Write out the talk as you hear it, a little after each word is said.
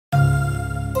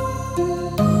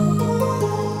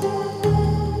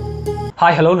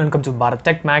Hi, hello, welcome to Bharat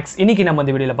Tech Max. இன்னைக்கு நம்ம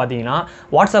இந்த வீடியோல பாத்தீங்கன்னா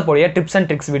WhatsApp உடைய டிப்ஸ் அண்ட்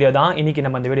ட்ரிக்ஸ் வீடியோ தான் இன்னைக்கு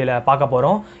நம்ம இந்த வீடியோல பார்க்க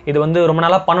போறோம். இது வந்து ரொம்ப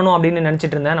நாளா பண்ணனும் அப்படினு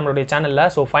நினைச்சிட்டு இருந்தேன் நம்மளுடைய சேனல்ல.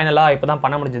 சோ ஃபைனலா இப்போதான்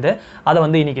பண்ண முடிஞ்சது. அத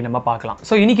வந்து இன்னைக்கு நம்ம பார்க்கலாம்.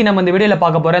 சோ இன்னைக்கு நம்ம இந்த வீடியோல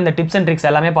பார்க்க போற இந்த டிப்ஸ் அண்ட் ட்ரிக்ஸ்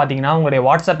எல்லாமே பாத்தீங்கன்னா உங்களுடைய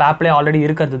WhatsApp ஆப்லயே ஆல்ரெடி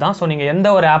இருக்குது தான். சோ நீங்க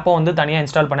எந்த ஒரு ஆப்போ வந்து தனியா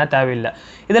இன்ஸ்டால் பண்ண தேவையில்லை.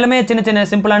 இதெல்லாம் சின்ன சின்ன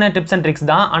சிம்பிளான டிப்ஸ் அண்ட் ட்ரிக்ஸ்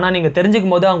தான். ஆனா நீங்க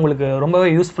தெரிஞ்சுக்கும்போது உங்களுக்கு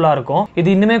ரொம்பவே யூஸ்ஃபுல்லா இருக்கும். இது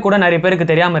இன்னுமே கூட நிறைய பேருக்கு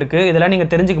தெரியாம இருக்கு. இதெல்லாம் நீங்க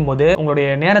தெரிஞ்சுக்கும்போது உங்களுடைய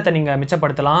நேரத்தை நீங்க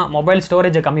மிச்சப்படுத்தலாம், மொபைல்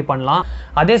ஸ்டோரேஜை கம்மி பண்ணலாம்.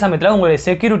 அதே சமயத்துல உங்களுடைய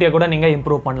செக்யூரிட்டியை கூட நீங்க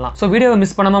இம்ப்ரூவ் பண்ணலாம். சோ வீடியோவை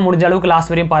மிஸ் பண்ணாம முடிஞ்ச அளவுக்கு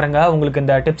லாஸ்ட் வரையும் பாருங்க. உங்களுக்கு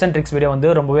இந்த டிப்ஸ் அண்ட் ட்ரிக்ஸ் வீடியோ வந்து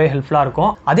ரொம்பவே ஹெல்ப்ஃபுல்லா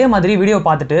இருக்கும். அதே மாதிரி வீடியோ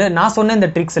பார்த்துட்டு நான் சொன்ன இந்த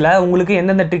ட்ரிக்ஸ்ல உங்களுக்கு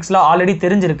எந்தெந்த ட்ரிக்ஸ்ல ஆல்ரெடி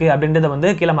தெரிஞ்சிருக்கு அப்படின்றத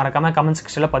வந்து கீழே மறக்காம கமெண்ட்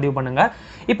செக்ஷன்ல பதிவு பண்ணுங்க.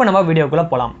 இப்போ நம்ம வீடியோக்குள்ள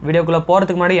போலாம். வீடியோக்குள்ள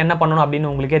போறதுக்கு முன்னாடி என்ன பண்ணணும்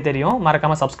அப்படின்னு உங்களுக்கே தெரியும்.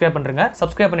 மறக்காம சப்ஸ்கிரைப் பண்ணுங்க.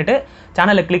 சப்ஸ்கிரைப் பண்ணிட்டு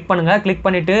சேனலை கிளிக் பண்ணுங்க. கிளிக்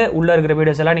பண்ணிட்டு உள்ள இருக்கிற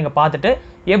வீடியோஸ் எல்லாம் நீங்க பார்த்துட்டு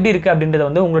எப்படி இருக்கு அப்படின்றத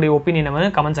வந்து உங்களுடைய ஒப்பீனியனை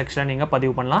வந்து கமெண்ட் செக்ஷன்ல நீங்க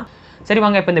பதிவு பண்ணலாம். சரி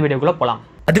வாங்க இப்போ இந்த வீடியோக்குள்ள போலாம்.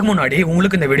 அதுக்கு முன்னாடி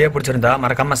உங்களுக்கு இந்த வீடியோ பிடிச்சிருந்தா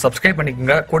மறக்காம சப்ஸ்கிரைப்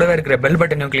பண்ணிக்கோங்க. கூடவே இருக்கிற பெல்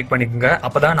பட்டனையும் கிளிக் பண்ணிக்கோங்க.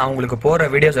 அப்பதான் நான் உங்களுக்கு போற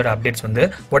வீடியோஸோட அப்டேட்ஸ் வந்து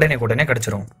உடனே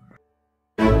கிடைச்சிரும்.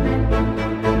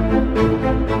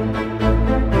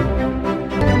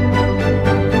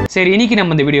 சரி, இன்னைக்கு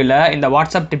நம்ம இந்த வீடியோல இந்த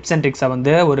வாட்ஸ்அப் டிப்ஸ் அண்ட் ட்ரிக்ஸை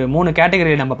வந்து ஒரு 3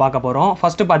 கேட்டகரி நம்ம பார்க்க போறோம்.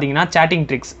 ஃபர்ஸ்ட் பாத்தீங்கன்னா சாட்டிங்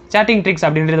ட்ரிக்ஸ். சாட்டிங் ட்ரிக்ஸ்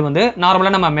அப்படின்றது வந்து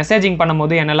நார்மலா நம்ம மெசேஜிங்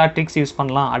பண்ணும்போது என்னெல்லாம் ட்ரிக்ஸ் யூஸ்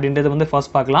பண்ணலாம் அப்படின்றது வந்து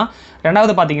ஃபர்ஸ்ட் பார்க்கலாம்.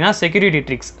 ரெண்டாவது பாத்தீங்கன்னா செக்யூரிட்டி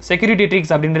ட்ரிக்ஸ். செக்யூரிட்டி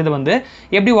ட்ரிக்ஸ் அப்படின்றது வந்து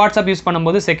எப்படி வாட்ஸ்அப் யூஸ்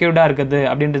பண்ணும்போது செக்யூர்டா இருக்குது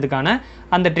அப்படின்றதுக்கான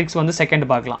அந்த ட்ரிக்ஸ் வந்து செகண்ட்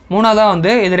பார்க்கலாம். மூணாவதா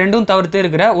வந்து இது ரெண்டும் தவிர்த்து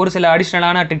இருக்கிற ஒரு சில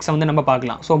அடிஷனலான ட்ரிக்ஸை வந்து நம்ம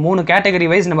பார்க்கலாம். ஸோ 3 கேட்டகரி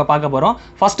வைஸ் நம்ம பார்க்க போறோம்.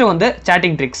 ஃபர்ஸ்ட் வந்து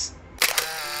சாட்டிங் ட்ரிக்ஸ்.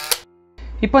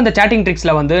 இப்போ இந்த சாட்டிங்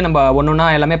ட்ரிக்ஸில் வந்து நம்ம ஒன்றா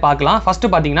எல்லாமே பார்க்கலாம். ஃபர்ஸ்ட்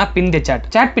பார்த்தீங்கன்னா பின் தி சேட்.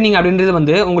 சேட் பின்னிங் அப்படின்றது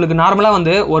வந்து உங்களுக்கு நார்மலாக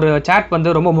வந்து ஒரு சேட் வந்து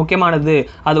ரொம்ப முக்கியமானது,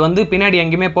 அது வந்து பின்னாடி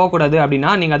எங்கேயுமே போகக்கூடாது அப்படின்னா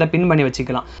நீங்கள் அதை பின் பண்ணி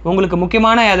வச்சுக்கலாம். உங்களுக்கு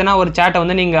முக்கியமான எதனா ஒரு சேட்டை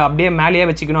வந்து நீங்கள் அப்படியே மேலேயே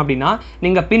வச்சுக்கணும் அப்படின்னா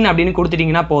நீங்கள் பின் அப்படின்னு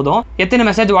கொடுத்துட்டீங்கன்னா போதும். எத்தனை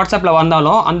மெசேஜ் வாட்ஸ்அப்பில்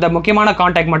வந்தாலும் அந்த முக்கியமான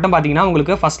கான்டாக்ட் மட்டும் பார்த்தீங்கன்னா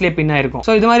உங்களுக்கு ஃபர்ஸ்ட்லேயே பின் ஆயிருக்கும்.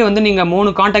 ஸோ இது மாதிரி வந்து நீங்கள்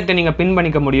 3 கான்டாக்டை நீங்கள் பின்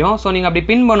பண்ணிக்க முடியும். ஸோ நீங்கள் அப்படி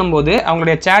பின் பண்ணும்போது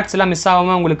அவங்களுடைய சேட்ஸ் எல்லாம் மிஸ்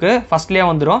ஆகாமல் உங்களுக்கு ஃபர்ஸ்ட்லேயே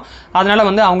வந்துடும். அதனால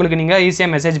வந்து அவங்களுக்கு நீங்கள்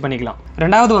ஈஸியாக மெசேஜ் பண்ணிக்கலாம்.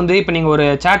 ரெண்டாவது வந்து இப்போ நீங்கள் ஒரு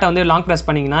சேட்டை வந்து லாங் ப்ரெஸ்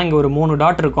பண்ணிங்கன்னா இங்கே ஒரு 3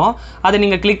 டாட் இருக்கும். அதை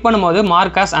நீங்கள் கிளிக் பண்ணும்போது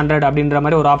மார்க் ஆஸ் 100 அப்படின்ற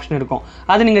மாதிரி ஒரு ஆப்ஷன் இருக்கும்.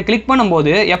 அது நீங்கள் கிளிக்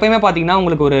பண்ணும்போது எப்பயுமே பார்த்தீங்கன்னா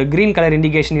உங்களுக்கு ஒரு க்ரீன் கலர்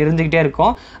இண்டிகேஷன் இருந்துகிட்டே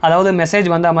இருக்கும். அதாவது மெசேஜ்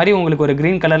வந்த மாதிரி உங்களுக்கு ஒரு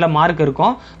க்ரீன் கலரில் மார்க்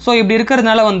இருக்கும். ஸோ இப்படி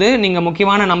இருக்கிறதுனால வந்து நீங்கள்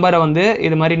முக்கியமான நம்பரை வந்து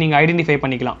இது மாதிரி நீங்கள் ஐடென்டிஃபை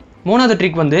பண்ணிக்கலாம். மூணாவது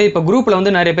ட்ரிக் வந்து இப்போ குரூப்பில்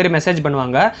வந்து நிறைய பேர் மெசேஜ்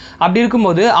பண்ணுவாங்க. அப்படி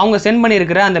இருக்கும்போது அவங்க சென்ட்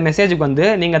பண்ணியிருக்கிற அந்த மெசேஜுக்கு வந்து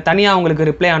நீங்கள் தனியாக அவங்களுக்கு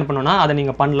ரிப்ளை அனுப்பணும்னா அதை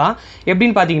நீங்கள் பண்ணலாம்.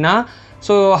 எப்படின்னு பார்த்தீங்கன்னா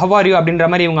ஸோ ஹவ் ஆர் யூ அப்படின்ற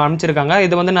மாதிரி இவங்க அனுப்பிச்சிருக்காங்க.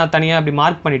 இது வந்து நான் தனியாக அப்படி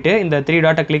மார்க் பண்ணிவிட்டு இந்த 3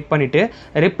 டாட்டை கிளிக் பண்ணிவிட்டு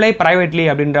ரிப்ளை ப்ரைவேட்லி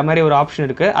அப்படின்ற மாதிரி ஒரு ஆப்ஷன்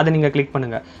இருக்குது. அதை நீங்கள் கிளிக்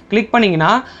பண்ணுங்கள். கிளிக்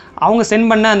பண்ணிங்கன்னா அவங்க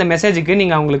சென்ட் பண்ண அந்த மெசேஜுக்கு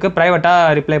நீங்கள் அவங்களுக்கு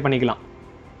ப்ரைவேட்டாக ரிப்ளை பண்ணிக்கலாம்.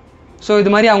 ஸோ இது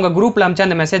மாதிரி அவங்க குரூப்பில் அனுப்பிச்ச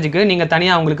அந்த மெசேஜுக்கு நீங்கள்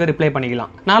தனியாக அவங்களுக்கு ரிப்ளை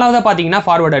பண்ணிக்கலாம். நாலாவதாக பார்த்தீங்கன்னா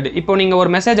ஃபார்வர்டட். இப்போ நீங்கள் ஒரு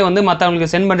மெசேஜை வந்து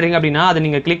மற்றவங்களுக்கு சென்ட் பண்ணுறீங்க அப்படின்னா அதை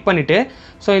நீங்கள் கிளிக் பண்ணிவிட்டு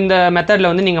ஸோ இந்த மெத்தடில்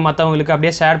வந்து நீங்கள் மற்றவங்களுக்கு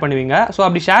அப்படியே ஷேர் பண்ணுவீங்க. ஸோ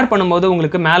அப்படி ஷேர் பண்ணும்போது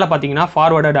உங்களுக்கு மேலே பார்த்தீங்கன்னா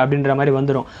ஃபார்வர்டட் அப்படின்ற மாதிரி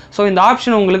வந்துடும். ஸோ இந்த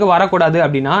ஆப்ஷன் உங்களுக்கு வரக்கூடாது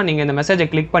அப்படின்னா நீங்கள் இந்த மெசேஜை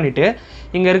கிளிக் பண்ணிவிட்டு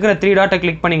இங்கே இருக்கிற 3 டாட்டை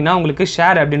கிளிக் பண்ணிங்கன்னா உங்களுக்கு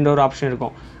ஷேர் அப்படின்ற ஒரு ஆப்ஷன்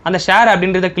இருக்கும். அந்த ஷேர்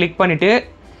அப்படின்றத கிளிக் பண்ணிவிட்டு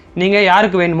நீங்கள்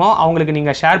யாருக்கு வேணுமோ அவங்களுக்கு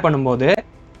நீங்கள் ஷேர் பண்ணும்போது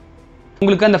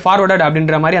உங்களுக்கு அந்த ஃபார்வர்டட்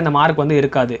அப்படின்ற மாதிரி அந்த மார்க் வந்து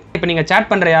இருக்காது. இப்போ நீங்கள் சேட்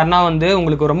பண்ணுற யாருன்னா வந்து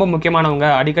உங்களுக்கு ரொம்ப முக்கியமானவங்க,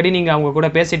 அடிக்கடி நீங்கள் அவங்க கூட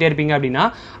பேசிகிட்டே இருப்பீங்க அப்படின்னா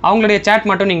அவங்களுடைய சேட்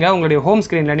மட்டும் நீங்கள் உங்களுடைய ஹோம்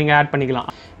ஸ்க்ரீனில் நீங்கள் ஆட் பண்ணிக்கலாம்.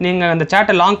 நீங்கள் அந்த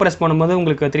சேட்டை லாங் ப்ரெஸ் பண்ணும்போது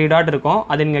உங்களுக்கு 3 டாட் இருக்கும்.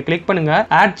 அதை நீங்கள் கிளிக் பண்ணுங்கள்.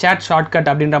 ஆட் சேட் ஷார்ட்கட்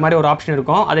அப்படின்ற மாதிரி ஒரு ஆப்ஷன்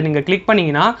இருக்கும். அதை நீங்கள் கிளிக்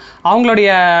பண்ணிங்கன்னா அவங்களுடைய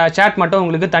சேட் மட்டும்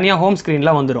உங்களுக்கு தனியாக ஹோம்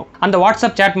ஸ்க்ரீனில் வந்துடும். அந்த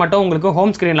வாட்ஸ்அப் சேட் மட்டும் உங்களுக்கு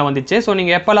ஹோம் ஸ்க்ரீனில் வந்துச்சு. ஸோ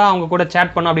நீங்கள் எப்போல்லாம் அவங்க கூட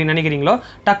சேட் பண்ணணும் அப்படின்னு நினைக்கிறீங்களோ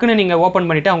டக்குன்னு நீங்கள் ஓப்பன்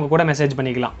பண்ணிவிட்டு அவங்க கூட மெசேஜ்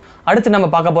பண்ணிக்கலாம். அடுத்து நம்ம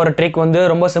பார்க்க போகிற ட்ரிக் வந்து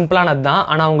ரொம்ப சிம்பிளானது தான்,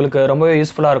 ஆனால் உங்களுக்கு ரொம்பவே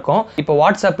யூஸ்ஃபுல்லாக இருக்கும். இப்போ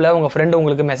வாட்ஸ்அப்பில் உங்கள் ஃப்ரெண்டு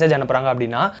உங்களுக்கு மெசேஜ் அனுப்புறாங்க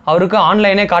அப்படின்னா அவருக்கு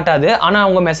ஆன்லைனே காட்டாது, ஆனால்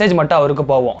அவங்க மெசேஜ் மட்டும் அவருக்கு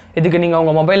போகும். இதுக்கு நீங்கள்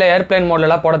உங்கள் மொபைலில் ஏர்பிளைன்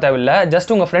மோட்லலாம் போட தேவையில்லை.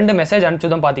 ஜஸ்ட் உங்கள் ஃப்ரெண்டு மெசேஜ்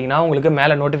அனுப்பிச்சதும் பார்த்தீங்கன்னா உங்களுக்கு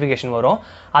மேலே நோட்டிஃபிகேஷன் வரும்.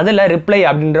 அதில் ரிப்ளை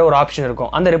அப்படின்ற ஒரு ஆப்ஷன்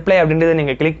இருக்கும். அந்த ரிப்ளை அப்படின்றத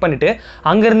நீங்கள் கிளிக் பண்ணிவிட்டு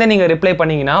அங்கேருந்தே நீங்கள் ரிப்ளை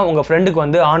பண்ணிங்கன்னா உங்கள் ஃப்ரெண்டுக்கு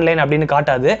வந்து ஆன்லைன் அப்படின்னு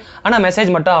காட்டாது, ஆனால்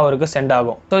மெசேஜ் மட்டும் அவருக்கு சென்ட்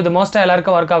ஆகும். ஸோ இது மோஸ்ட்டாக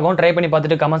எல்லாருக்கும் ஒர்க் ஆகும். ட்ரை பண்ணி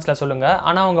பார்த்துட்டு கமெண்ட்ஸில் சொல்லுங்கள்.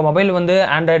 ஆனால் உங்கள் மொபைல் வந்து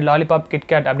ஆண்ட்ராய்டு லாலிபாப்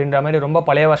கிட்கேட் அப்படின்ற மாதிரி ரொம்ப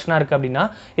பழைய வருஷனாக இருக்குது அப்படின்னா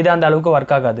இது அந்த அளவுக்கு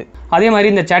ஒர்க் ஆகாது. அதே மாதிரி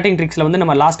இந்த சாட்டிங் ட்ரிக்ஸில் வந்து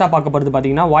நம்ம லாஸ்ட்டாக பார்க்க போகிறது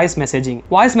பார்த்தீங்கன்னா வாய்ஸ் மெசேஜிங்.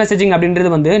 வாய்ஸ் மெசேஜிங் அப்படின்றது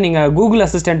வந்து நீங்கள் கூகுள்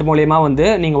அசிஸ்டன்ட் மூலமா வந்து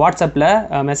நீங்கள் வாட்ஸ்அப்பில்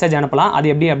மெசேஜ் அனுப்பலாம். அது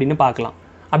எப்படி அப்படின்னு பார்க்கலாம்.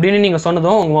 அப்படின்னு நீங்கள்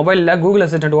சொன்னதும் உங்கள் மொபைலில் கூகுள்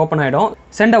அசிஸ்டன்ட் ஓப்பன் ஆகிடும்.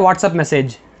 Send a WhatsApp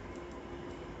message.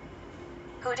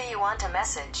 Who do you want to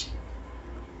message?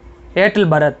 Airtel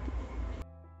Bharat.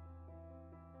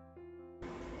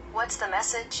 What's the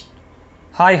message?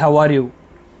 Hi, how are you?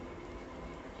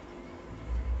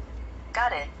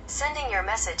 Got it. Sending your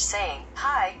message saying,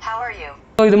 "Hi, how are you?"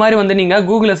 So இது மாதிரி வந்து நீங்கள்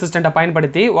Google அசிஸ்டண்ட்டை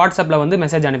பயன்படுத்தி வாட்ஸ்அப்பில் வந்து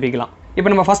message அனுப்பிக்கலாம். இப்போ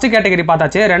நம்ம first category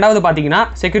பார்த்தாச்சு. ரெண்டாவது பார்த்தீங்கன்னா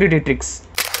செக்யூரிட்டி ட்ரிக்ஸ்.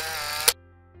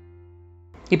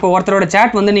 இப்போ ஒருத்தரோட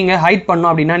சேட் வந்து நீங்கள் ஹைட்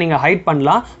பண்ணணும் அப்படின்னா நீங்கள் ஹைட்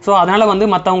பண்ணலாம். ஸோ அதனால் வந்து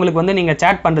மற்றவங்களுக்கு வந்து நீங்கள்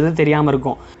சேட் பண்ணுறது தெரியாமல்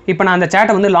இருக்கும். இப்போ நான் அந்த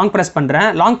சேட்டை வந்து லாங் ப்ரெஸ் பண்ணுறேன்.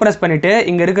 லாங் ப்ரெஸ் பண்ணிவிட்டு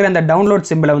இங்கே இருக்கிற அந்த டவுன்லோட்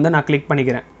சிம்பிளை வந்து நான் கிளிக்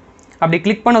பண்ணிக்கிறேன். அப்படி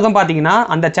கிளிக் பண்ணதும் பார்த்தீங்கன்னா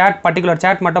அந்த பர்டிகுலர்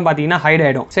சேட் மட்டும் பார்த்தீங்கன்னா ஹைட்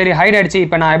ஆகிடும். சரி, ஹைட் ஆகிடுச்சு.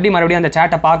 இப்போ நான் எப்படி மறுபடியும் அந்த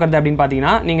சேட்டை பார்க்குறது அப்படின்னு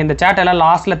பார்த்தீங்கன்னா, நீங்கள் இந்த சேட்டெல்லாம்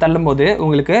லாஸ்ட்டில் தள்ளும்போது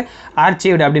உங்களுக்கு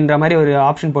ஆர்ச்சீவ்டு அப்படின்ற மாதிரி ஒரு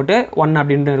ஆப்ஷன் போட்டு 1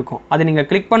 அப்படின்னு இருக்கும். அது நீங்கள்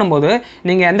கிளிக் பண்ணும்போது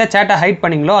நீங்கள் எந்த சேட்டை ஹைட்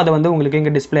பண்ணீங்களோ அது வந்து உங்களுக்கு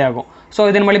இங்கே டிஸ்பிளே ஆகும். ஸோ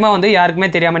இதன் மூலிமா வந்து யாருக்குமே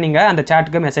தெரியாமல் நீங்கள் அந்த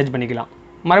சேட்டுக்கு மெசேஜ் பண்ணிக்கலாம்.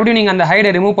 மறுபடியும் நீங்கள் அந்த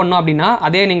ஹைடை ரிமூவ் பண்ணணும் அப்படின்னா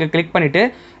அதே நீங்கள் கிளிக் பண்ணிவிட்டு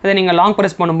இதை நீங்கள் லாங்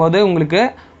ப்ரெஸ் பண்ணும்போது உங்களுக்கு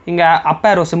இங்கே அப்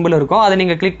ஏரோ சிம்பிள் இருக்கும். அதை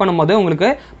நீங்கள் கிளிக் பண்ணும்போது உங்களுக்கு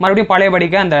மறுபடியும்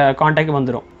பழையபடிக்கு அந்த கான்டாக்ட்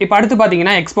வந்துடும். இப்போ அடுத்து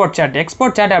பார்த்தீங்கன்னா எக்ஸ்போர்ட்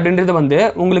சேட் அப்படின்றது வந்து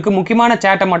உங்களுக்கு முக்கியமான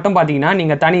சேட்டை மட்டும் பார்த்தீங்கன்னா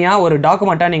நீங்கள் தனியாக ஒரு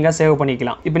டாக்குமெண்ட்டாக நீங்கள் சேவ்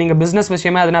பண்ணிக்கலாம். இப்போ நீங்கள் பிஸ்னஸ்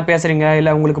விஷயமா எதனா பேசுகிறீங்க,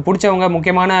 இல்லை உங்களுக்கு பிடிச்சவங்க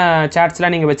முக்கியமான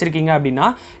சேட்ஸ்லாம் நீங்கள் வச்சிருக்கீங்க அப்படின்னா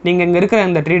நீங்கள் இங்கே இருக்கிற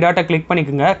இந்த 3 டாட்டை கிளிக்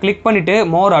பண்ணிக்கோங்க. கிளிக் பண்ணிவிட்டு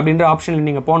மோர் அப்படின்ற ஆப்ஷனில்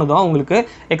நீங்கள் போனதும் உங்களுக்கு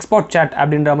எக்ஸ்போர்ட் சேட்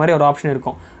அப்படின்ற மாதிரி ஒரு ஆப்ஷன்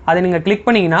இருக்கும். அதை நீங்கள் கிளிக்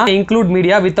பண்ணிங்கன்னா இன்க்ளூட்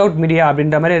மீடியா, வித்தவுட் மீடியா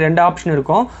அப்படின்ற மாதிரி 2 ஆப்ஷன்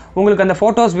இருக்கும். உங்களுக்கு அந்த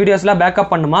ஃபோட்டோஸ் வீடியோஸ்லாம் பேக்கப்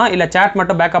பண்ணுமா இல்லை சேட்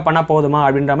மட்டும் பேக்கப் பண்ணால் போதுமா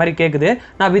அப்படின்ற மாதிரி கேட்குது.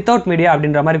 நான் வித்தவுட் மீடியா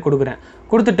அப்படின்ற மாதிரி கொடுக்குறேன்.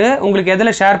 கொடுத்துட்டு உங்களுக்கு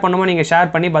எதில் ஷேர் பண்ணுமோ நீங்கள்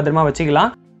ஷேர் பண்ணி பத்திரமா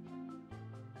வச்சுக்கலாம்.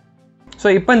 ஸோ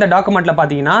இப்போ இந்த டாக்குமெண்ட்டில்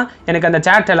பார்த்தீங்கன்னா எனக்கு அந்த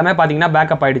சேட் எல்லாமே பார்த்தீங்கன்னா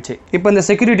பேக்கப் ஆகிடுச்சு. இப்போ இந்த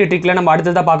செக்யூரிட்டி ட்ரிக்கில் நம்ம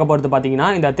அடுத்ததாக பார்க்க போகிறது பார்த்தீங்கன்னா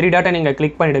இந்த 3 டாட்டை நீங்கள்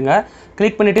கிளிக் பண்ணிவிடுங்க.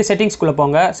 கிளிக் பண்ணிவிட்டு செட்டிங்ஸ்குள்ளே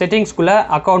போங்க. செட்டிங்ஸ்குள்ளே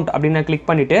அக்கௌண்ட் அப்படின்னு கிளிக்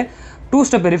பண்ணிவிட்டு 2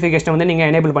 ஸ்டெப் வெரிஃபிகேஷன் வந்து நீங்கள்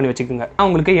எனேபிள் பண்ணி வச்சுக்கோங்க.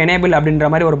 உங்களுக்கு எனேபிள் அப்படின்ற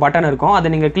மாதிரி ஒரு பட்டன் இருக்கும். அதை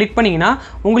நீங்கள் கிளிக் பண்ணிங்கன்னா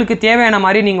உங்களுக்கு தேவையான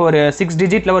மாதிரி நீங்கள் ஒரு 6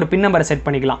 டிஜிட்டில் ஒரு பின் நம்பரை செட்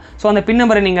பண்ணிக்கலாம். ஸோ அந்த பின்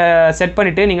நம்பரை நீங்கள் செட்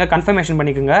பண்ணிவிட்டு நீங்கள் கன்ஃபர்மேஷன்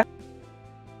பண்ணிக்கோங்க.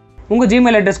 உங்கள்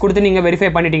ஜிமெயில் அட்ரஸ் கொடுத்து நீங்கள் வெரிஃபை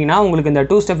பண்ணிட்டீங்கன்னா உங்களுக்கு இந்த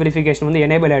 2 ஸ்டெப் வெரிஃபிகேஷன் வந்து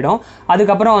எனேபிள் ஆகிடும்.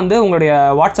 அதுக்கப்புறம் வந்து உங்களுடைய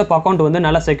வாட்ஸ்அப் அக்கௌண்ட் வந்து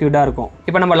நல்லா செக்யூர்டாக இருக்கும்.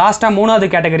 இப்போ நம்ம லாஸ்ட்டாக 3வது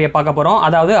கேட்டகரியை பார்க்க போகிறோம்.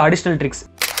 அதாவது அடிஷ்னல் ட்ரிக்ஸ்.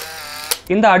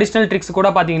 இந்த அடிஷ்னல் ட்ரிக்ஸ் கூட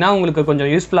பார்த்தீங்கன்னா உங்களுக்கு கொஞ்சம்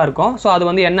யூஸ்ஃபுல்லாக இருக்கும். ஸோ அது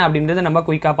வந்து என்ன அப்படின்றது நம்ம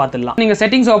குயிக்காக பார்த்துடலாம். நீங்கள்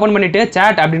செட்டிங்ஸ் ஓப்பன் பண்ணிவிட்டு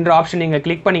சேட் அப்படின்ற ஆப்ஷன் நீங்கள்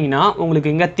கிளிக் பண்ணிங்கன்னா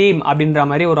உங்களுக்கு இங்கே தீம் அப்படின்ற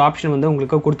மாதிரி ஒரு ஆப்ஷன் வந்து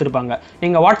உங்களுக்கு கொடுத்துருப்பாங்க.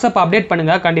 நீங்கள் வாட்ஸ்அப் அப்டேட்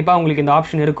பண்ணுங்கள், கண்டிப்பாக உங்களுக்கு இந்த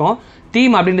ஆப்ஷன் இருக்கும்.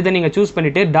 தீம் அப்படின்றத நீங்கள் சூஸ்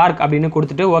பண்ணிவிட்டு டார்க் அப்படின்னு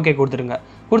கொடுத்துட்டு ஓகே கொடுத்துருங்க.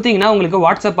 கொடுத்தீங்கன்னா உங்களுக்கு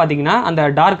வாட்ஸ்அப் பார்த்தீங்கன்னா அந்த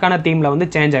டார்க்கான தீமில் வந்து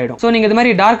சேஞ்ச் ஆகிடும். ஸோ நீங்கள் இது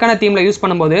மாதிரி டார்க்கான தீமில் யூஸ்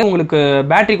பண்ணும்போது உங்களுக்கு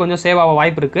பேட்டரி கொஞ்சம் சேவ் ஆக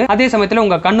வாய்ப்பு இருக்குது. அதே சமயத்தில்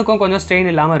உங்கள் கண்ணுக்கும் கொஞ்சம் ஸ்ட்ரெயின்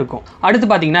இல்லாமல் இருக்கும். அடுத்து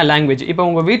பார்த்தீங்கன்னா லாங்குவேஜ். இப்போ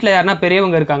உங்கள் வீட்டில் யாருன்னா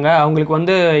பெரியவங்க இருக்காங்க, அவங்களுக்கு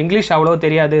வந்து இங்கிலீஷ் அவ்வளோ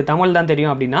தெரியாது, தமிழ் தான்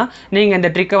தெரியும் அப்படின்னா நீங்கள்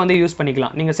இந்த ட்ரிக்கை வந்து யூஸ்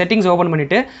பண்ணிக்கலாம். நீங்கள் செட்டிங்ஸ் ஓப்பன்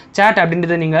பண்ணிவிட்டு சேட்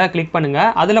அப்படின்றத நீங்கள் கிளிக்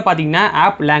பண்ணுங்கள். அதில் பார்த்தீங்கன்னா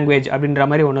ஆப் லாங்குவேஜ் அப்படின்ற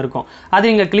மாதிரி ஒன்று இருக்கும். அதை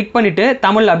நீங்கள் கிளிக் பண்ணிவிட்டு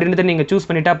தமிழ் அப்படின்றத நீங்கள் சூஸ்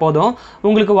பண்ணிட்டா போதும்.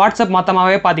 உங்களுக்கு வாட்ஸ்அப்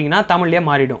மொத்தமாகவே பார்த்தீங்கன்னா தமிழ்லேயே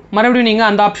மாறிடும். மறுபடியும் நீங்கள்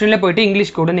அந்த ஆப்ஷன்லேயே போயிட்டு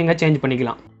இங்கிலீஷ் கூட நீங்கள் சேஞ்ச்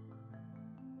பண்ணிக்கலாம்.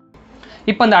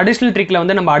 இப்போ அந்த அடிஷ்னல் ட்ரிக்கில்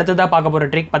வந்து நம்ம அடுத்ததாக பார்க்க போகிற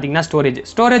ட்ரிக் பார்த்தீங்கன்னா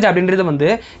ஸ்டோரேஜ் அப்படின்றது வந்து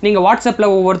நீங்கள் வாட்ஸ்அப்பில்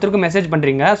ஒவ்வொருத்தருக்கும் மெசேஜ்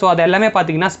பண்ணுறீங்க. ஸோ அது எல்லாமே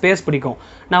பார்த்தீங்கன்னா ஸ்பேஸ் பிடிக்கும்.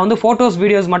 நான் வந்து ஃபோட்டோஸ்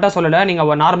வீடியோஸ் மட்டும் சொல்லலை,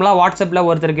 நீங்கள் நார்மலாக வாட்ஸ்அப்பில்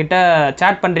ஒருத்தர்கிட்ட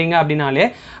சேட் பண்ணுறீங்க அப்படின்னாலே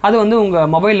அது வந்து உங்கள்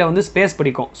மொபைலில் வந்து ஸ்பேஸ்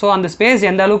பிடிக்கும். ஸோ அந்த ஸ்பேஸ்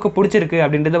எந்த அளவுக்கு பிடிச்சிருக்கு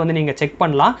அப்படின்றத வந்து நீங்கள் செக்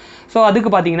பண்ணலாம். ஸோ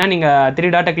அதுக்கு பார்த்தீங்கன்னா நீங்கள்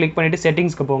 3 டாட்டை கிளிக் பண்ணிவிட்டு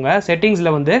செட்டிங்ஸ்க்கு போங்க.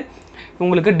 செட்டிங்ஸில் வந்து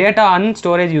உங்களுக்கு டேட்டா அண்ட்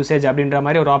ஸ்டோரேஜ் யூசேஜ் அப்படின்ற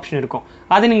மாதிரி ஒரு ஆப்ஷன் இருக்கும்.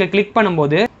 அதை நீங்கள் கிளிக்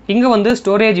பண்ணும்போது இங்கே வந்து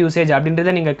ஸ்டோரேஜ் யூசேஜ்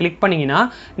அப்படின்றத நீங்கள் கிளிக் பண்ணிங்கன்னா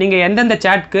நீங்கள் எந்தெந்த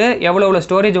சேட்க்கு எவ்வளோ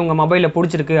ஸ்டோரேஜ் உங்கள் மொபைலில்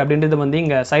பிடிச்சிருக்கு அப்படின்றது வந்து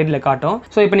இங்கே சைடில் காட்டும்.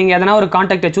 ஸோ இப்போ நீங்கள் எதனா ஒரு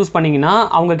கான்டாக்டை சூஸ் பண்ணிங்கன்னா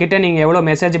அவங்கக்கிட்ட நீங்கள் எவ்வளோ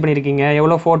மெசேஜ் பண்ணியிருக்கீங்க,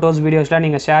 எவ்வளோ ஃபோட்டோஸ் வீடியோஸ்லாம்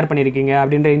நீங்கள் ஷேர் பண்ணியிருக்கீங்க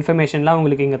அப்படின்ற இன்ஃபர்மேஷன்லாம்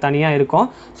உங்களுக்கு இங்கே தனியாக இருக்கும்.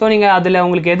 ஸோ நீங்கள் அதில்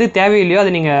உங்களுக்கு எது தேவையில்லையோ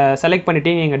அதை நீங்கள் செலக்ட்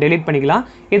பண்ணிவிட்டு நீங்கள் டெலிட் பண்ணிக்கலாம்.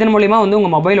 இதன் மூலிமா வந்து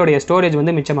உங்கள் மொபைலோடைய ஸ்டோரேஜ்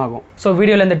வந்து மிச்சமாகும். ஸோ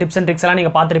வீடியோவில் இந்த டிப்ஸ் அண்ட் ட்ரிக்ஸ் எல்லாம்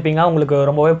நீங்கள் பார்த்துருப்பீங்க, உங்களுக்கு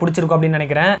ரொம்பவே பிடிச்சிருக்கும் அப்படின்னு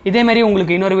நினைக்கிறேன். இதே மாதிரி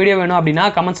உங்களுக்கு இன்னொரு வீடியோ வேணும் அப்படின்னா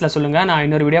கமெண்ட்ஸில் சொல்லுங்கள், நான்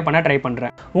இன்னொரு வீடியோ பண்ண ட்ரை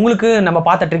பண்ணுறேன். உங்களுக்கு நம்ம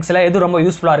பார்த்த ட்ரிக்ஸ்ல எது ரொம்ப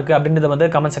யூஸ்ஃபுல்லாக இருக்குது அப்படின்றத வந்து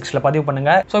கமெண்ட் செக்ஷனில் பதிவு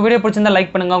பண்ணுங்க. ஸோ வீடியோ பிடிச்சிருந்தா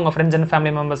லைக் பண்ணுங்க, உங்கள் ஃப்ரெண்ட்ஸ் அண்ட்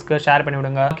ஃபேமிலி மெம்பர்ஸ்க்கு ஷேர் பண்ணி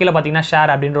விடுங்க. கீழே பார்த்தீங்கன்னா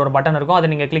ஷேர் அப்படின்ற ஒரு பட்டன் இருக்கும். அதை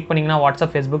நீங்கள் கிளிக் பண்ணிங்கன்னா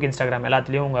வாட்ஸ்அப், ஃபேஸ்புக், இன்ஸ்டாகிராம்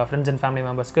எல்லாத்துலேயும் உங்கள் ஃப்ரெண்ட்ஸ் அண்ட் ஃபேமிலி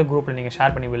மெம்பர்ஸ்க்கு குரூப்பில் நீங்கள்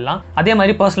ஷேர் பண்ணி விடலாம். அதே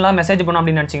மாதிரி பர்சனலாக மெசேஜ் பண்ணணும்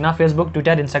அப்படின்னு நினச்சிங்கன்னா ஃபேஸ்புக்,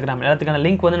 ட்விட்டர், இன்ஸ்டாகிராம் எல்லாத்துக்கான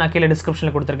லிங்க் வந்து நான் கீழே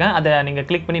டிஸ்கிரிப்ஷனில் கொடுத்துருக்கேன். அதை நீங்கள்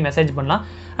கிளிக் பண்ணி மெசேஜ் பண்ணலாம்.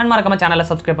 அண்ட் மறக்காம சேனலை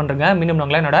சப்ஸ்கிரைப் பண்ணுறேங்க. மீண்டும்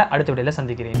உங்களை என்னோட அடுத்த வீடியோவில்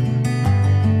சந்திக்கிறேன்.